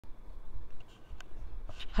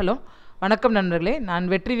Hello வணக்கம் நண்பர்களே, நான்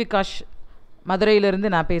வெற்றி விகாஷ் மதுரையிலிருந்து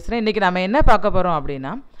நான் பேசுகிறேன். இன்றைக்கி நம்ம என்ன பார்க்க போகிறோம்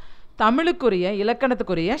அப்படின்னா, தமிழுக்குரிய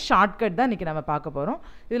இலக்கணத்துக்குரிய ஷார்ட்கட் தான் இன்றைக்கி நம்ம பார்க்க போகிறோம்.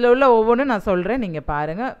 இதில் உள்ள ஒவ்வொன்றும் நான் சொல்கிறேன், நீங்கள்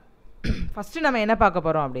பாருங்கள். ஃபஸ்ட்டு நம்ம என்ன பார்க்க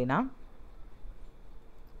போகிறோம் அப்படின்னா,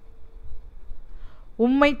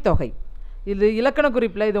 உம்மை தொகை. இது இலக்கண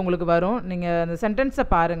குறிப்பில் இது உங்களுக்கு வரும். நீங்கள் அந்த சென்டென்ஸை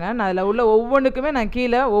பாருங்கள். நான் அதில் உள்ள ஒவ்வொன்றுக்குமே நான்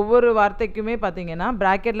கீழே ஒவ்வொரு வார்த்தைக்குமே பார்த்தீங்கன்னா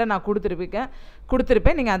ப்ராக்கெட்டில் நான்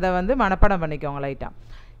கொடுத்துருப்பேன். நீங்கள் அதை வந்து மனப்பாடம் பண்ணிக்கோங்க லைட்டாக.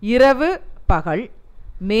 இரவு பகல்,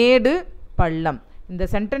 மேடு பள்ளம்.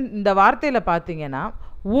 இந்த வார்த்தையில் பார்த்தீங்கன்னா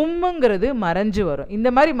உம்முங்கிறது மறைஞ்சு வரும். இந்த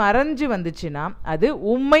மாதிரி மறைஞ்சு வந்துச்சுன்னா அது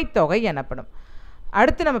உம்மை தொகை எனப்படும்.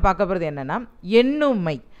 அடுத்து நம்ம பார்க்க போகிறது என்னென்னா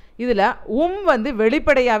எண்ணும்மை. இதில் வந்து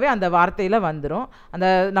வெளிப்படையாகவே அந்த வார்த்தையில் வந்துடும். அந்த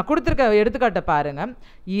நான் கொடுத்துருக்க எடுத்துக்காட்டை பாருங்கள்.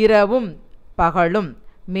 இரவும் பகலும்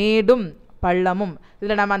மேடும் பள்ளமும்.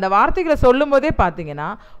 இதில் நம்ம அந்த வார்த்தைகளை சொல்லும் போதே பார்த்தீங்கன்னா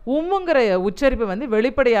உம்முங்கிற உச்சரிப்பு வந்து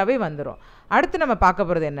வெளிப்படையாகவே வந்துடும். அடுத்து நம்ம பார்க்க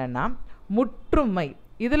போகிறது என்னென்னா முற்றுமை.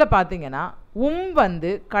 இதில் பார்த்தீங்கன்னா வந்து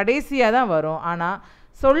கடைசியாக தான் வரும். ஆனால்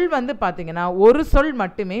சொல் வந்து பார்த்தீங்கன்னா ஒரு சொல்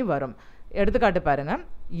மட்டுமே வரும். எடுத்துக்காட்டு பாருங்கள்.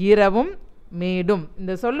 இரவும் மேடும்.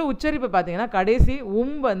 இந்த சொல்லு உச்சரிப்பு பார்த்தீங்கன்னா கடைசி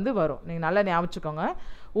வந்து வரும். நீங்கள் நல்லா ஞாபகிச்சுக்கோங்க.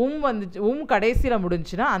 கடைசியில்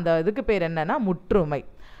முடிஞ்சுன்னா அந்த இதுக்கு பேர் என்னன்னா முற்றுமை.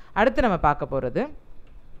 அடுத்து நம்ம பார்க்க போகிறது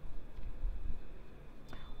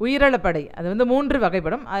உயிரளபடை. அது வந்து 3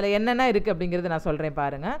 வகைப்படும். அதில் என்னென்ன இருக்குது அப்படிங்கிறது நான் சொல்கிறேன்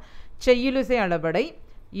பாருங்கள். செய்யுளிசை அளபடை,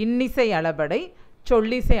 இன்னிசை அளபடை,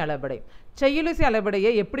 சொல்லிசை அளபடை. செய்யுளிசை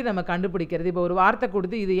அளபடையை எப்படி நம்ம கண்டுபிடிக்கிறது? இப்போ ஒரு வார்த்தை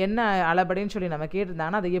கொடுத்து இது என்ன அளபடைன்னு சொல்லி நம்ம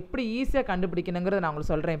கேட்டிருந்தாங்கன்னா அதை எப்படி ஈஸியாக கண்டுபிடிக்கணுங்கிறத நான்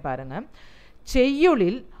உங்களுக்கு சொல்கிறேன் பாருங்கள்.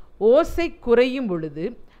 செய்யுளில் ஓசை குறையும் பொழுது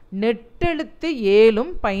நெட்டெழுத்து 7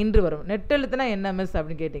 பயின்று வரும். நெட்டெழுத்துனா என்ன மிஸ்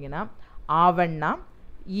அப்படின்னு கேட்டிங்கன்னா ஆவண்ணா,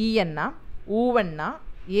 ஈயண்ணா, ஊவண்ணா,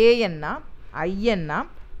 ஏயண்ணா, ஐயண்ணா,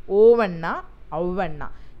 ஓவண்ணா, ஒவ்வண்ணா.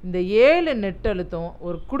 இந்த 7 நெட்டெழுத்தும்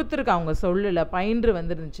ஒரு கொடுத்துருக்க அவங்க சொல்லில் பயின்று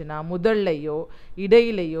வந்துருந்துச்சுன்னா, முதல்லையோ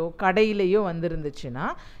இடையிலையோ கடையிலையோ வந்துருந்துச்சுன்னா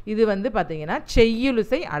இது வந்து பார்த்திங்கன்னா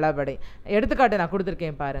செய்யுளிசை அளபடை. எடுத்துக்காட்டு நான்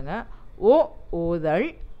கொடுத்துருக்கேன் பாருங்கள். ஓதல்,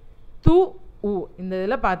 து ஊ. இந்த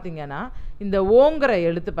இதில் பார்த்தீங்கன்னா இந்த ஓங்கிற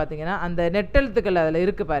எழுத்து பார்த்தீங்கன்னா அந்த நெட்டெழுத்துக்கள் அதில்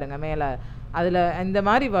இருக்குது பாருங்கள் மேலே. அதில் இந்த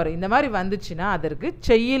மாதிரி வரும். இந்த மாதிரி வந்துச்சுன்னா அதற்கு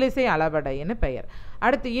செய்யுளிசை அளபடைன்னு பெயர்.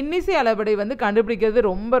 அடுத்து இன்னிசை அளபடை வந்து கண்டுபிடிக்கிறது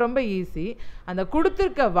ரொம்ப ரொம்ப ஈஸி. அந்த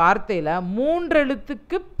கொடுத்துருக்க வார்த்தையில் 3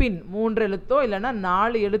 எழுத்துக்கு பின், 3 எழுத்தோ இல்லைன்னா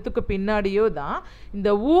 4 எழுத்துக்கு பின்னாடியோ தான்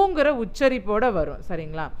இந்த ஊங்கிற உச்சரிப்போடு வரும்.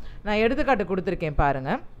 சரிங்களா? நான் எடுத்துக்காட்டு கொடுத்துருக்கேன்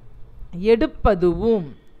பாருங்கள். எடுப்பதுவும்,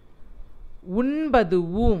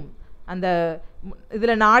 உண்பதுவும். அந்த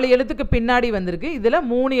இதில் 4 எழுத்துக்கு பின்னாடி வந்திருக்கு, இதில்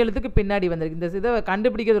 3 எழுத்துக்கு பின்னாடி வந்திருக்கு. இந்த இதை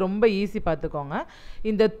கண்டுபிடிக்கிறது ரொம்ப ஈஸி, பார்த்துக்கோங்க.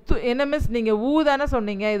 இந்த என்ன மிஸ் நீங்கள் ஊ தானே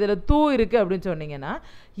சொன்னீங்க, இதில் தூ இருக்குது அப்படின்னு சொன்னீங்கன்னா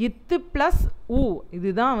இத்து ப்ளஸ் ஊ,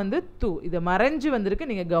 இதுதான் வந்து தூ. இதை மறைஞ்சு வந்திருக்கு,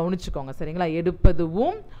 நீங்கள் கவனிச்சுக்கோங்க. சரிங்களா?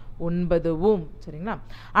 எடுப்பதுவும் உண்பதுவும். சரிங்களா?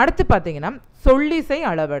 அடுத்து பார்த்தீங்கன்னா சொல்லிசை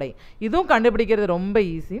அளபடை. இதுவும் கண்டுபிடிக்கிறது ரொம்ப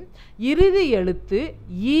ஈஸி. இறுதி எழுத்து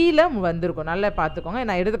ஈல வந்திருக்கும். நல்லா பார்த்துக்கோங்க.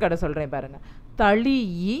 நான் எடுத்துக்காட்ட சொல்கிறேன் பாருங்கள். தளி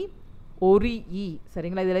ஈ, ஒரி ஈ.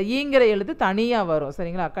 சரிங்களா? இதில் ஈங்கிற எழுத்து தனியாக வரும்.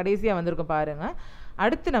 சரிங்களா? கடைசியாக வந்திருக்கும் பாருங்கள்.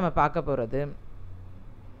 அடுத்து நம்ம பார்க்க போகிறது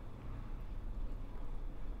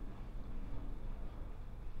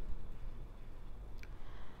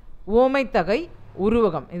ஓமைத்தொகை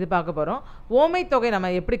உருவகம். இது பார்க்க போகிறோம். ஓமைத்தொகை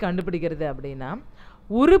நம்ம எப்படி கண்டுபிடிக்கிறது அப்படின்னா,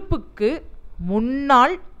 உறுப்புக்கு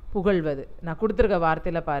முன்னால் புகழ்வது. நான் கொடுத்துருக்க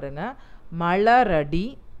வார்த்தையில் பாருங்கள். மலரடி,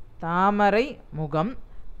 தாமரை முகம்,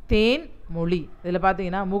 தேன் மொழி. இதில்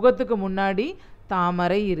பார்த்தீங்கன்னா முகத்துக்கு முன்னாடி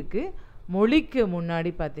தாமரை இருக்குது, மொழிக்கு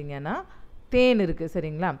முன்னாடி பார்த்தீங்கன்னா தேன் இருக்குது.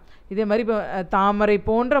 சரிங்களா? இதே மாதிரி இப்போ தாமரை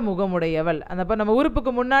போன்ற முகமுடையவள். அந்த நம்ம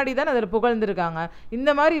உறுப்புக்கு முன்னாடி தான் அதில் புகழ்ந்துருக்காங்க. இந்த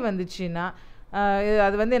மாதிரி வந்துச்சுன்னா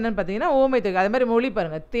அது வந்து என்னென்னு பார்த்தீங்கன்னா ஓமைத்தொகை. அது மாதிரி மொழி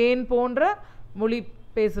பாருங்கள். தேன் போன்ற மொழி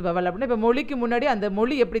பேசுபவள் அப்படின்னா இப்போ மொழிக்கு முன்னாடி அந்த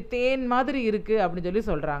மொழி எப்படி தேன் மாதிரி இருக்குது அப்படின்னு சொல்லி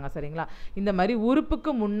சொல்கிறாங்க. சரிங்களா? இந்த மாதிரி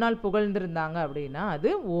உறுப்புக்கு முன்னால் புகழ்ந்துருந்தாங்க அப்படின்னா அது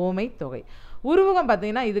ஓமைத்தொகை. உருவகம்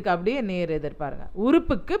பார்த்தீங்கன்னா இதுக்கு அப்படியே நேர் எதிர்பாருங்க.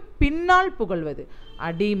 உறுப்புக்கு பின்னால் புகழ்வது.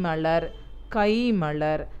 அடிமலர்,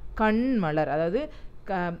 கைமலர், கண்மலர். அதாவது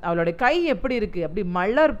அவளுடைய கை எப்படி இருக்குது, அப்படி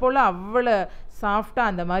மலர் போல் அவ்வளோ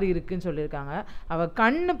சாஃப்டாக அந்த மாதிரி இருக்குதுன்னு சொல்லியிருக்காங்க. அவள்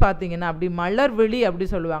கண் பார்த்தீங்கன்னா அப்படி மலர் விழி அப்படி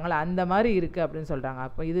சொல்லுவாங்களே அந்த மாதிரி இருக்குது அப்படின்னு சொல்கிறாங்க.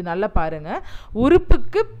 அப்போ இது நல்லா பாருங்கள்.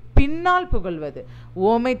 உறுப்புக்கு பின்னால் புகழ்வது.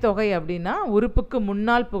 ஓமைத்தொகை அப்படின்னா உறுப்புக்கு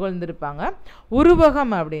முன்னால் புகழ்ந்திருப்பாங்க.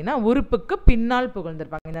 உருவகம் அப்படின்னா உறுப்புக்கு பின்னால்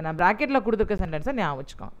புகழ்ந்திருப்பாங்க. இந்த நான் ப்ராக்கெட்டில் கொடுத்துருக்க சென்டென்ஸை ஞாபகம்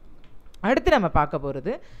வச்சுக்கோங்க. அடுத்து நம்ம பார்க்க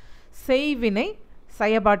போகிறது செய்வினை,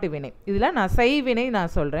 செயபாட்டு வினை. இதில் நான் செய்வினை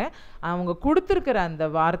நான் சொல்கிறேன். அவங்க கொடுத்துருக்கிற அந்த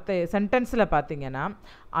வார்த்தை சென்டென்ஸில் பார்த்தீங்கன்னா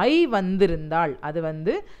வந்திருந்தால் அது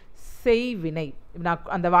வந்து செய்வினை. நான்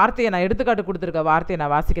அந்த வார்த்தையை நான் எடுத்துக்காட்டு கொடுத்துருக்க வார்த்தையை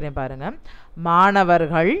நான் வாசிக்கிறேன் பாருங்கள்.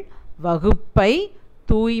 மாணவர்கள் வகுப்பை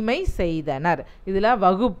தூய்மை செய்தனர். இதில்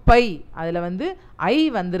வகுப்பை அதில் வந்து ஐ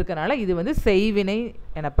வந்திருக்கனால இது வந்து செய்வினை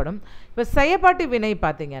எனப்படும். இப்போ செயப்பாட்டு வினை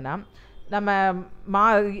பார்த்திங்கன்னா நம்ம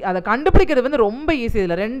அதை கண்டுபிடிக்கிறது வந்து ரொம்ப ஈஸி.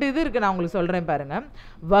 இதில் 2 இது இருக்குது, நான் உங்களுக்கு சொல்கிறேன் பாருங்கள்.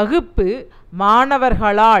 வகுப்பு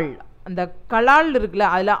மாணவர்களால், அந்த கலால் இருக்குல்ல,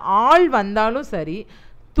 அதில் ஆள் வந்தாலும் சரி,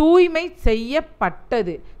 தூய்மை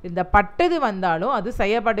செய்யப்பட்டது, இந்த பட்டது வந்தாலும் அது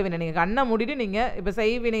செயப்பாட்டு வினை. நீங்கள் கண்ணை மூடிட்டு நீங்கள் இப்போ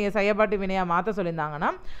செய்வினையை செயப்பாட்டு வினையாக மாற்ற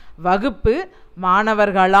சொல்லியிருந்தாங்கன்னா வகுப்பு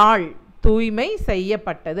மாணவர்களால் தூய்மை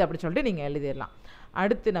செய்யப்பட்டது அப்படி சொல்லிட்டு நீங்கள் எழுதிடலாம்.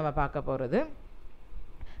 அடுத்து நம்ம பார்க்க போகிறது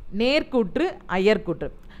நேர்கூற்று அயர்கூற்று.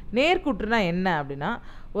 நேர்கூற்றுனா என்ன அப்படின்னா,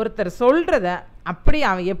 ஒருத்தர் சொல்கிறத அப்படி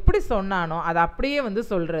அவன் எப்படி சொன்னானோ அதை அப்படியே வந்து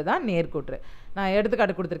சொல்கிறது தான் நேர்கூற்று. நான்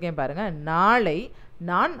எடுத்துக்காட்டு கொடுத்துருக்கேன் பாருங்கள். நாளை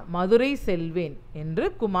நான் மதுரை செல்வேன் என்று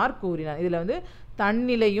குமார் கூறினான். இதில் வந்து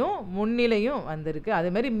தன்னிலையும் முன்னிலையும் வந்திருக்கு.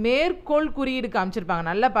 அதேமாதிரி மேற்கோள் குறியீடு காமிச்சிருப்பாங்க.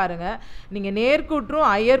 நல்லா பாருங்கள், நீங்கள் நேர்கூற்றும்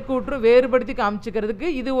அயர்கூற்றும் வேறுபடுத்தி காமிச்சிக்கிறதுக்கு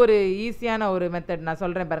இது ஒரு ஈஸியான ஒரு மெத்தட் நான்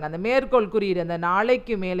சொல்கிறேன் பாருங்கள். அந்த மேற்கோள் குறியீடு, அந்த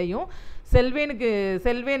நாளைக்கு மேலேயும்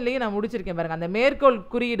செல்வேன்லேயும் நான் முடிச்சிருக்கேன் பாருங்கள். அந்த மேற்கோள்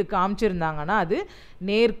குறியீடு காமிச்சிருந்தாங்கன்னா அது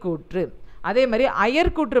நேர்கூற்று. அதே மாதிரி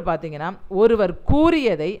அயர்கூற்று பார்த்தீங்கன்னா, ஒருவர்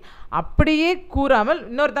கூறியதை அப்படியே கூறாமல்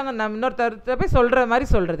இன்னொருத்தர் போய் சொல்கிற மாதிரி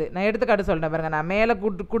சொல்கிறது. நான் எடுத்துக்காட்டு சொல்கிறேன் பாருங்கள். நான் மேலே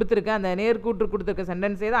கொடுத்துருக்கேன், அந்த நேர்கூற்று கொடுத்துருக்க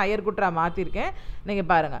சென்டென்ஸே தான் அயர்கூற்றாக மாற்றிருக்கேன்.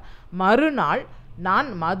 நீங்கள் பாருங்கள். மறுநாள் நான்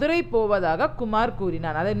மதுரை போவதாக குமார்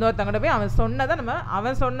கூறினான். அதை இன்னொருத்தங்கிட்ட போய் அவன் சொன்னதை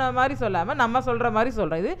அவன் சொன்ன மாதிரி சொல்லாமல் நம்ம சொல்கிற மாதிரி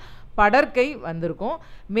சொல்கிறோம். இது படற்கை வந்திருக்கும்.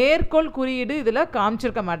 மேற்கோள் குறியீடு இதில்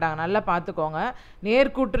காமிச்சிருக்க மாட்டாங்க, நல்லா பார்த்துக்கோங்க.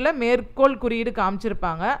 நேர்கூற்றில் மேற்கோள் குறியீடு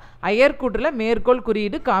காமிச்சிருப்பாங்க, அயர்கூற்றில் மேற்கோள்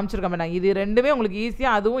குறியீடு காமிச்சிருக்க மாட்டாங்க. இது ரெண்டுமே உங்களுக்கு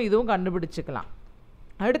ஈஸியாக அதுவும் இதுவும் கண்டுபிடிச்சிக்கலாம்.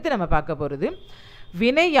 அடுத்து நம்ம பார்க்க போகிறது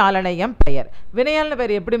வினையாளனையம் பெயர். வினையாளன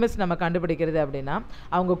பெயர் எப்படி மிஸ் நம்ம கண்டுபிடிக்கிறது அப்படின்னா,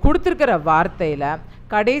 அவங்க கொடுத்துருக்கிற வார்த்தையில்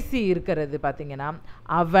கடைசி இருக்கிறது பார்த்திங்கன்னா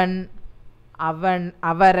அவன், அவன்,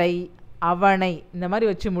 அவரை, அவனை இந்த மாதிரி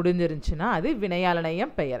வச்சு முடிஞ்சிருந்துச்சுன்னா அது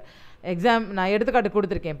வினையாளனையம் பெயர். நான் எடுத்துக்காட்டு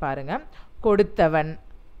கொடுத்துருக்கேன் பாருங்கள். கொடுத்தவன்,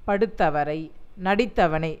 படுத்தவரை,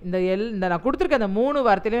 நடித்தவனை, இந்த நான் கொடுத்துருக்க அந்த 3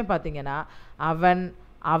 வார்த்தையிலுமே பார்த்தீங்கன்னா அவன்,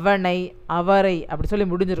 அவனை, அவரை அப்படி சொல்லி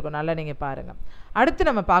முடிஞ்சிருக்கும். நல்லா நீங்கள் பாருங்கள். அடுத்து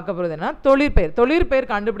நம்ம பார்க்க போகிறது என்ன, தொழிற்பெயர்.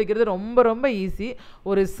 தொழிற்பெயர் கண்டுபிடிக்கிறது ரொம்ப ரொம்ப ஈஸி.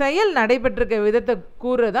 ஒரு செயல் நடைபெற்றிருக்க விதத்தை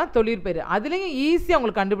கூறுறது தான் தொழிற்பெயர். அதுலேயும் ஈஸியாக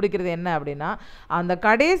உங்களுக்கு கண்டுபிடிக்கிறது என்ன அப்படின்னா, அந்த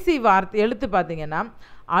கடைசி வார்த்தை எழுத்து பார்த்தீங்கன்னா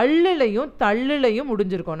அள்ளுலையும் தள்ளுலையும்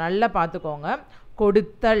முடிஞ்சிருக்கும். நல்லா பார்த்துக்கோங்க.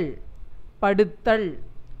 கொடுத்தல், படுத்தல்,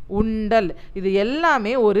 உண்டல், இது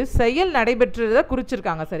எல்லாமே ஒரு செயல் நடைபெற்றதை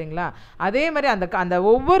குறிச்சிருக்காங்க. சரிங்களா? அதே மாதிரி அந்த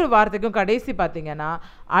ஒவ்வொரு வார்த்தைக்கும் கடைசி பார்த்தீங்கன்னா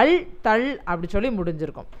அல், தள் அப்படி சொல்லி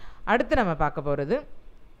முடிஞ்சிருக்கும். அடுத்து நம்ம பார்க்க போகிறது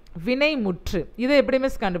வினைமுற்று. இதை எப்படி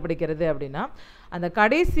மிஸ் கண்டுபிடிக்கிறது அப்படின்னா, அந்த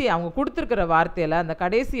கடைசி அவங்க கொடுத்துருக்கிற வார்த்தையில் அந்த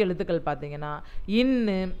கடைசி எழுத்துக்கள் பார்த்தீங்கன்னா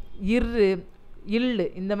இன்னு, இரு, இல்லு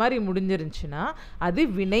இந்த மாதிரி முடிஞ்சிருந்துச்சுன்னா அது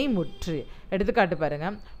வினைமுற்று. எடுத்துக்காட்டு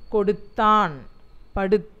பாருங்கள். கொடுத்தான்,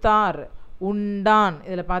 படுத்தார், உண்டான்,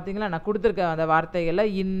 இதில் பார்த்தீங்களா நான் கொடுத்துருக்க அந்த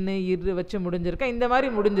வார்த்தைகளில் இன்னு, இரு வச்சு முடிஞ்சிருக்கேன். இந்த மாதிரி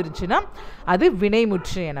முடிஞ்சிருச்சுன்னா அது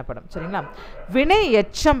வினைமுற்று எனப்படும். சரிங்களா? வினை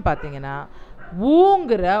எச்சம் பார்த்தீங்கன்னா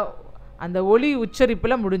ஊங்கிற அந்த ஒலி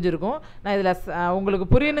உச்சரிப்பில் முடிஞ்சிருக்கும். நான் இதில் உங்களுக்கு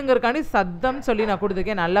புரியணுங்கிறக்காண்டி சத்தம் சொல்லி நான்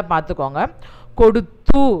கொடுத்துருக்கேன், நல்லா பார்த்துக்கோங்க.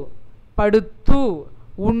 கொடுத்து, படுத்து,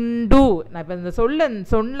 உண்டு. நான் இப்போ இந்த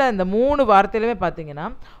சொல்ல இந்த 3 வார்த்தையிலுமே பார்த்தீங்கன்னா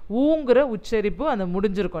ஊங்குற உச்சரிப்பு அந்த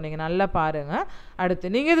முடிஞ்சிருக்கும். நீங்கள் நல்லா பாருங்கள்.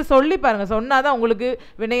 அடுத்து நீங்கள் இது சொல்லி பாருங்கள். சொன்னால் தான் உங்களுக்கு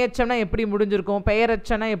வினையச்சம்னா எப்படி முடிஞ்சிருக்கும்,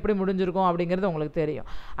 பெயரச்சம்னா எப்படி முடிஞ்சிருக்கும் அப்படிங்கிறது உங்களுக்கு தெரியும்.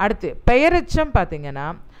 அடுத்து பெயரச்சம் பார்த்தீங்கன்னா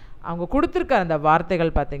அவங்க கொடுத்துருக்க அந்த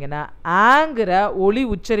வார்த்தைகள் பார்த்தீங்கன்னா ஆங்கிற ஒலி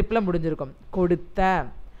உச்சரிப்பில் முடிஞ்சிருக்கும். கொடுத்த,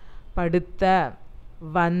 படுத்த,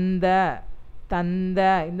 வந்த, தந்த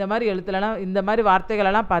இந்த மாதிரி எழுத்துலலாம் இந்த மாதிரி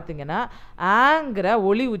வார்த்தைகளெல்லாம் பார்த்தீங்கன்னா ஆங்கிற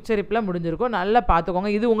ஒலி உச்சரிப்பில் முடிஞ்சிருக்கும். நல்லா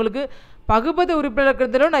பார்த்துக்கோங்க. இது உங்களுக்கு பகுபத உறுப்பில்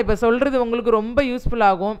இருக்கிறதுல நான் இப்போ சொல்கிறது உங்களுக்கு ரொம்ப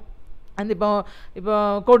யூஸ்ஃபுல்லாகும். அந்த இப்போ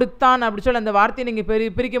கொடுத்தான் அப்படி சொல்லி அந்த வார்த்தையை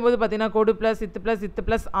நீங்கள் பிரிக்கும் போது பார்த்தீங்கன்னா கொடு ப்ளஸ் இத்து ப்ளஸ் இத்து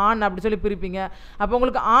ப்ளஸ் ஆண் அப்படி சொல்லி பிரிப்பீங்க. அப்போ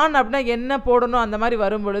உங்களுக்கு ஆண் அப்படின்னா என்ன போடணும் அந்த மாதிரி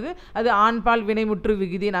வரும் பொழுது அது ஆண்பால் வினைமுற்று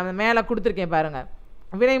விகுதி. நான் மேலே கொடுத்துருக்கேன் பாருங்கள்,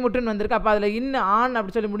 வினைமுற்றுன்னு வந்திருக்கு. அப்போ அதில் இன்னும் ஆண்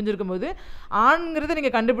அப்படி சொல்லி முடிஞ்சிருக்கும் போது ஆண்கிறத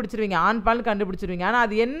நீங்கள் கண்டுபிடிச்சிருவீங்க, ஆண்பால் கண்டுபிடிச்சிருவீங்க. ஆனால்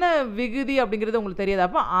அது என்ன விகுதி அப்படிங்கிறது உங்களுக்கு தெரியாது.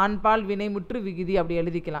 அப்போ ஆண்பால் வினைமுற்று விகுதி அப்படி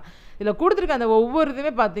எழுதிக்கலாம். இதில் கொடுத்துருக்க அந்த ஒவ்வொரு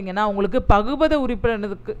இதுவுமே பார்த்தீங்கன்னா உங்களுக்கு பகுபத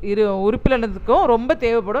உறுப்பினதுக்கும் ரொம்ப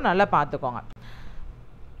தேவைப்படும். நல்லா பார்த்துக்கோங்க.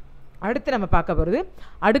 அடுத்து நம்ம பார்க்க போகிறது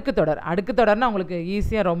அடுக்கு தொடர். அடுக்கு தொடர்னா உங்களுக்கு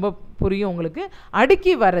ஈஸியாக ரொம்ப புரியும் உங்களுக்கு.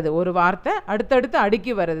 அடுக்கி வர்றது ஒரு வார்த்தை அடுத்தடுத்து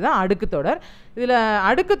அடுக்கி வர்றது தான் அடுக்கு தொடர். இதில்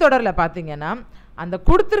அடுக்கு தொடரில் பார்த்தீங்கன்னா அந்த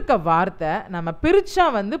கொடுத்துருக்க வார்த்தை நம்ம பிரித்தா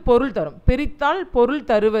வந்து பொருள் தரும். பிரித்தால் பொருள்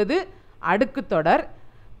தருவது அடுக்கு தொடர்.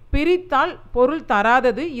 பிரித்தால் பொருள்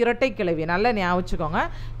தராதது இரட்டை கிளவி. நல்லா ஞாபகம் வச்சுக்கோங்க.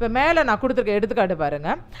 இப்போ மேலே நான் கொடுத்துருக்க எடுத்துக்காட்டு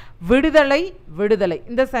பாருங்கள். விடுதலை விடுதலை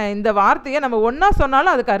இந்த வார்த்தையை நம்ம ஒன்றா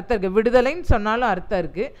சொன்னாலும் அதுக்கு அர்த்தம் இருக்குது, விடுதலைன்னு சொன்னாலும் அர்த்தம்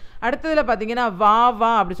இருக்குது. அடுத்ததில் பார்த்தீங்கன்னா வா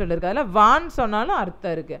வா அப்படி சொல்லியிருக்கு, அதில் வான்னு சொன்னாலும்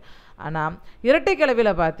அர்த்தம் இருக்குது. ஆனால் இரட்டை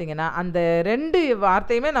கிளவியில் பார்த்தீங்கன்னா அந்த 2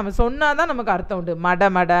 வார்த்தையுமே நம்ம சொன்னால் தான் நமக்கு அர்த்தம் உண்டு. மட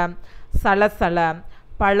மட, சலசல,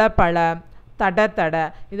 பழ பழ, தட தட.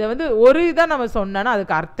 இதை வந்து ஒரு இதாக நம்ம சொன்னோன்னா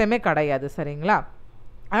அதுக்கு அர்த்தமே கிடையாது. சரிங்களா?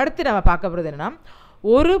 அடுத்து நம்ம பார்க்க போகிறது என்னென்னா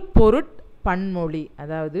ஒரு பொருட் பன்மொழி.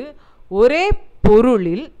 அதாவது ஒரே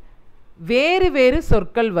பொருளில் வேறு வேறு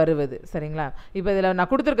சொற்கள் வருவது. சரிங்களா? இப்போ இதில்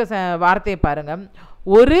நான் கொடுத்துருக்க வார்த்தையை பாருங்கள்.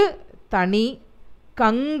 ஒரு தனி,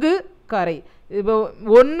 கங்கு, கரை. இப்போ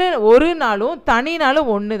ஒரு நாளும் தனினாலும்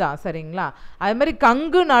ஒன்று தான். சரிங்களா? அது மாதிரி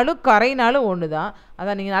கங்குனாலும் கரைனாலும் ஒன்று தான்.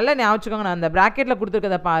 அதான் நீங்கள் நல்லா ஞாபகம் வச்சுக்கோங்க. நான் அந்த ப்ராக்கெட்டில்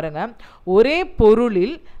கொடுத்துருக்கதை பாருங்கள். ஒரே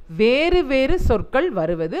பொருளில் வேறு வேறு சொற்கள்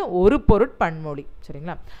வருவது ஒரு பொருட் பன்மொழி.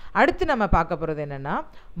 சரிங்களா? அடுத்து நம்ம பார்க்க போகிறது என்னென்னா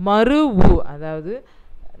மருவு. அதாவது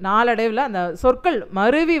நாளடைவில் அந்த சொற்கள்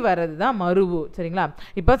மருவி வர்றது தான் மருவு. சரிங்களா?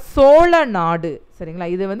 இப்போ சோழ நாடு. சரிங்களா?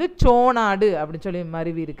 இது வந்து சோநாடு அப்படின்னு சொல்லி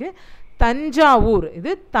மருவி இருக்குது. தஞ்சாவூர்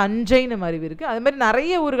இது தஞ்சைன்னு மருவி இருக்குது. அது மாதிரி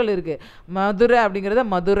நிறைய ஊர்கள் இருக்குது. மதுரை அப்படிங்கிறத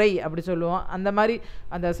மதுரை அப்படி சொல்லுவோம். அந்த மாதிரி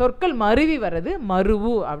அந்த சொற்கள் மருவி வர்றது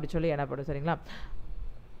மருவு அப்படி சொல்லி எனப்படும். சரிங்களா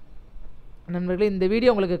நண்பர்களே? இந்த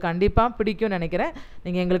வீடியோ உங்களுக்கு கண்டிப்பாக பிடிக்கும்னு நினைக்கிறேன்.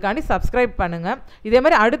 நீங்கள் எங்களுக்காண்டி சப்ஸ்கிரைப் பண்ணுங்கள். இதே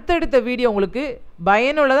மாதிரி அடுத்தடுத்த வீடியோ உங்களுக்கு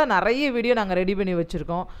பயனுள்ளதாக நிறைய வீடியோ நாங்கள் ரெடி பண்ணி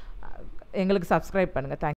வச்சுருக்கோம். எங்களுக்கு சப்ஸ்கிரைப் பண்ணுங்கள். தேங்க்யூ.